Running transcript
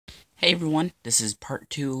Hey everyone, this is part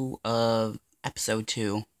 2 of episode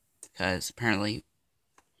 2, because apparently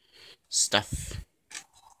stuff...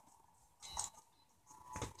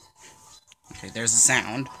 Okay, there's the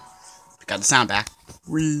sound. Got the sound back.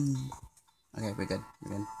 Whee! Okay, we're good,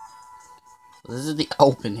 So this is the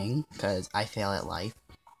opening, because I fail at life.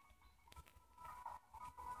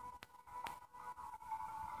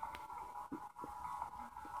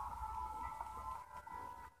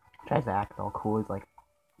 Tries to act all cool, he's like,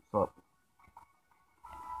 what's up?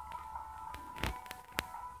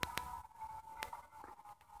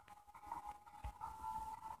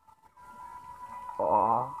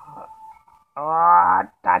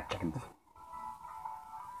 That chicken.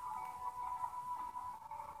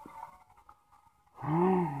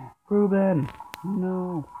 Ruben,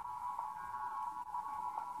 no.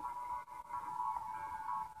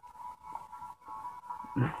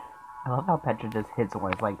 I love how Petra just hits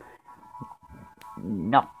one. It's like,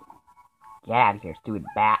 no. Get out of here, stupid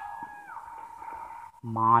bat.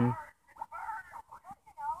 Mon.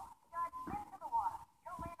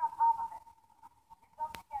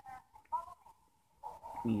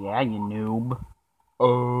 Yeah, you noob.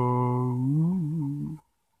 Oh.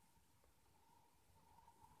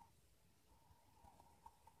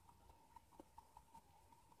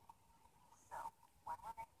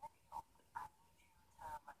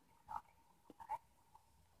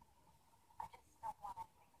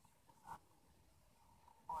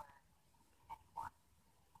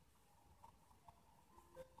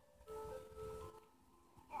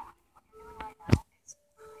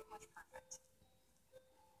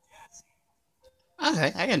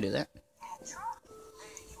 Okay, I can do that.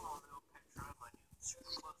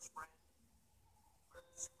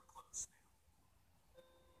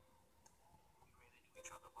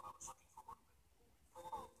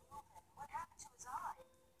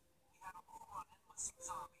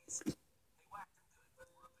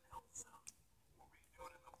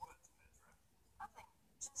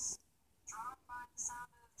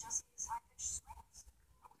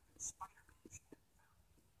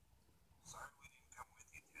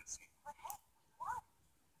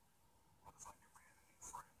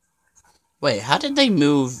 Wait, how did they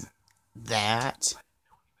move that?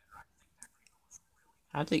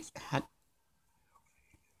 How did they... How...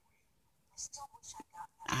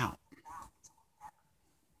 Ow.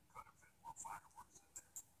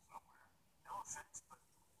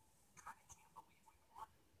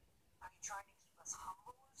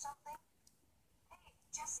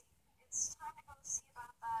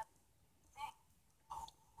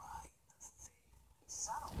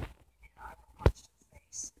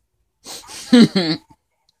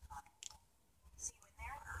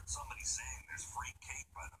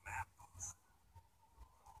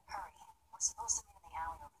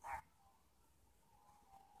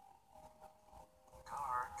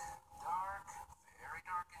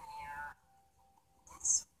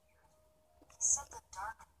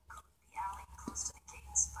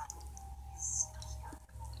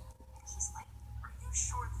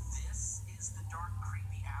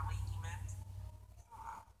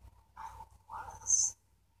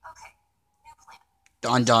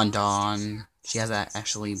 Dun dun dun. She has that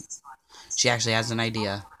actually. She actually has an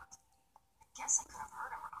idea.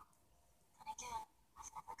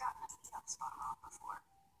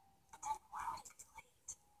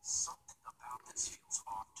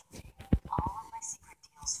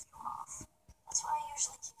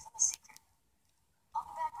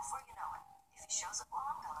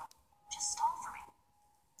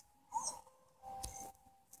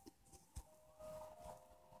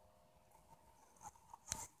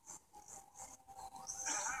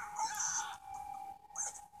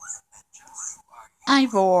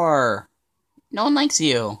 Ivor! No one likes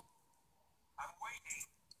you.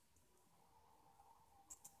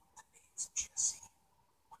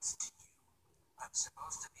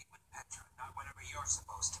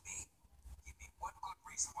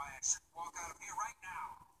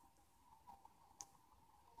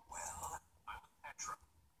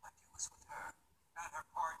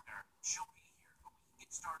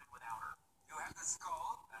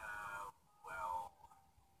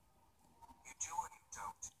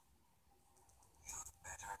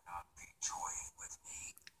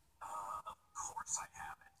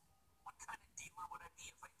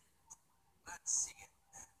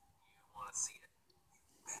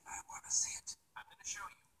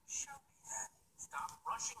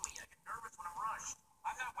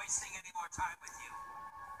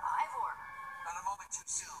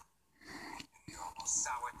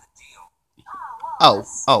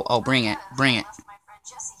 Oh, bring it, bring it.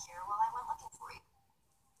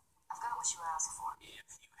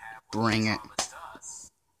 Bring it.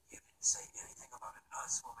 You didn't say anything about an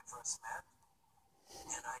us when we first met,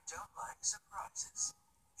 and I don't like surprises.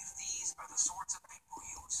 If these are the sorts of people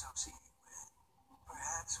you associate with,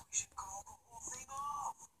 perhaps we should call the whole thing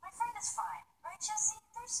off. My friend is fine, right, Jesse?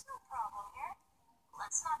 There's no problem here.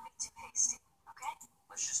 Let's not be too hasty, okay?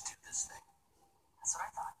 Let's just do this thing. That's what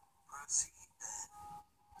I thought. Proceed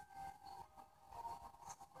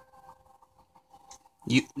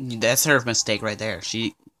then. That's her mistake right there.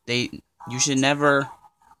 You should never.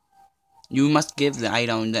 You must give the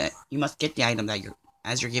item that you must get the item that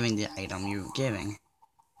as you're giving the item you're giving.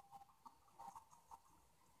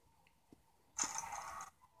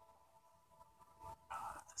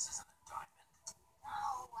 This isn't a diamond.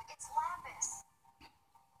 No, it's lapis.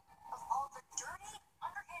 Of all the dirty,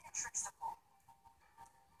 underhanded tricks to pull.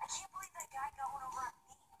 I can't believe that guy got one over on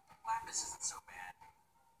me. Lapis isn't so bad.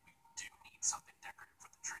 We do need something decorative for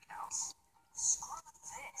the tree house. Screw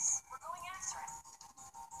this. We're going after him.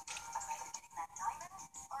 I'm either getting that diamond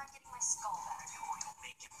or I'm getting my skull back. You'll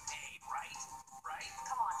make him pay, right? Right?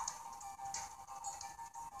 Come on.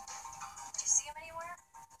 Do you see him anywhere?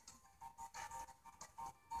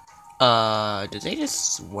 Did they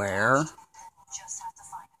just swear? Just have to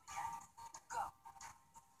find him again. Go.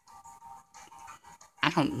 I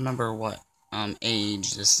don't remember what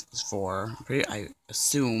age this is for. I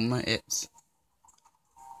assume it's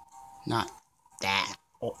not that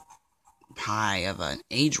high of an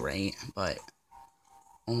age rate, but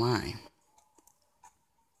oh my.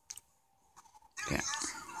 Yeah.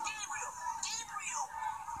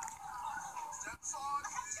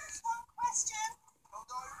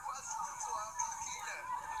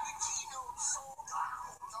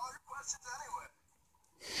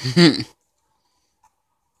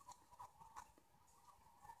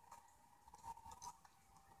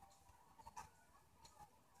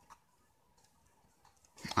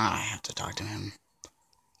 I have to talk to him.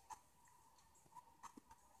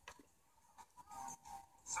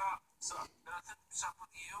 Sup, nothing? Sup with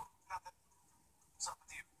you? Nothing? Sup with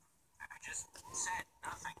you? I just said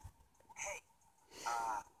nothing. Hey,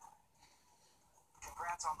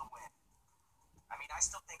 congrats on the win. I mean, I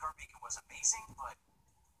still think our beacon was amazing, but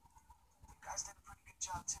you guys did a pretty good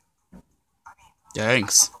job too. I mean,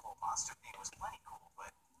 Thanks. I thought the whole monster thing was plenty cool, but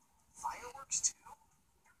fireworks too?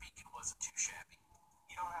 Your beacon wasn't too shabby.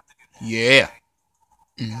 You don't have to do that. Yeah. Okay?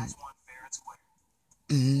 You guys won fair and square.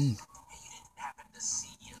 Mm. Hey, you didn't happen to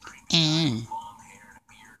see a creepy guy with long hair and a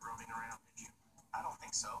beard roaming around, did you? I don't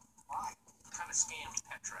think so. Why? You kind of scammed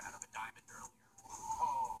Petra out of a diamond earlier.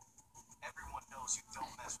 Oh, everyone knows you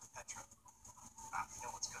don't mess with Petra. You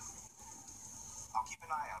know what's good for you. I'll keep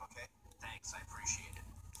an eye out, okay? Thanks, I appreciate it.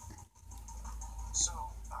 So,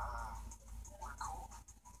 we're cool?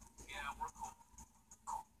 Yeah, we're cool.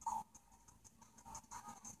 Cool.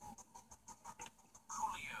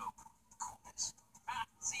 Coolio. Coolness.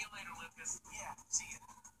 See you later, Lucas. Yeah, see you.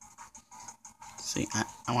 See,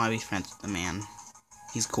 I want to be friends with the man.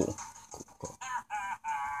 He's cool. Cool.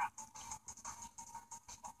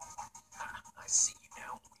 I see you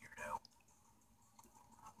now, weirdo.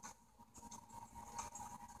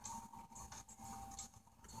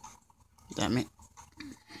 That me?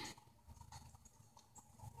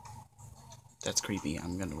 That's creepy.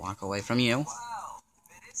 I'm gonna walk away from you. Wow,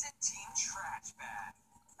 it isn't Team Trash bad.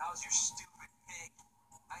 How's your stupid pig?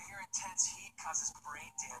 I hear intense heat causes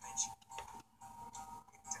brain damage.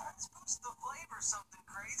 It does boost the flavor, something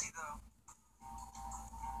crazy though.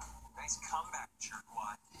 Nice comeback,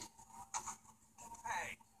 jerkwad.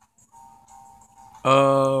 Hey.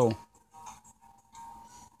 Oh.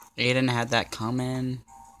 Aiden had that coming.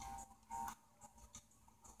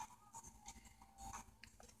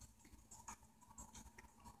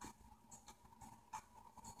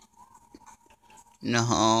 No,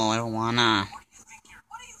 I don't wanna. What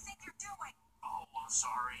do you think you're doing? Oh, I'm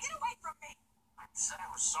sorry. Get away from me! I said I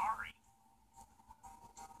was sorry.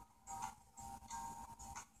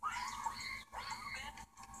 Ruben?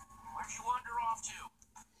 Where'd you wander off to?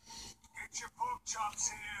 Get your pork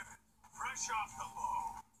chops here. Fresh off the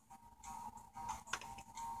bone.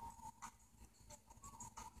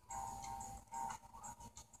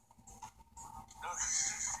 Nothing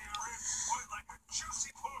sticks to your ribs quite like a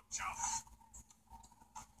juicy pork chop.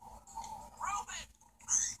 Ruben!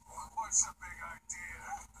 What's the big idea?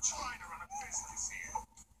 Trying to run a business here.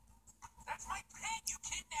 That's my pig! You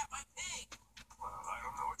kidnapped my pig! Well, I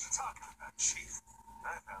don't know what you're talking about, Chief.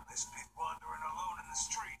 I found this pig wandering alone in the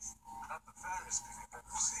streets. Not the fattest pig I've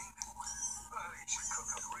ever seen. But he should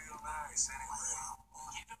cook up real nice anyway.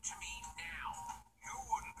 Give him to me now. You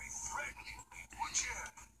wouldn't be threatening me, would you?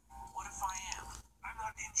 What if I am? I'm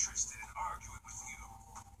not interested in arguing with you.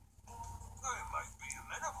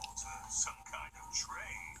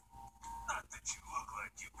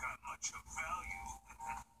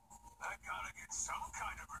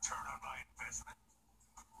 return on my investment?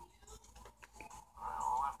 Well,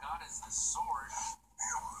 all I've got is this sword.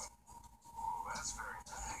 Oh, that's very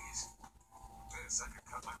nice. This, I could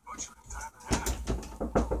cut my butcher in time and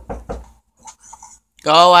a half.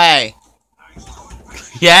 Go away. Nice toy.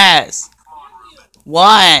 Yes. Come on, Ruben.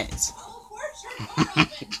 What? I'm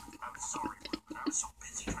sorry, Ruben. I was so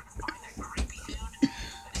busy trying to find that creepy dude. I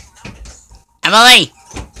didn't notice. Emily!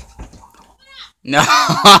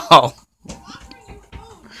 No!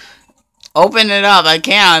 Open it up, I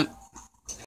can't.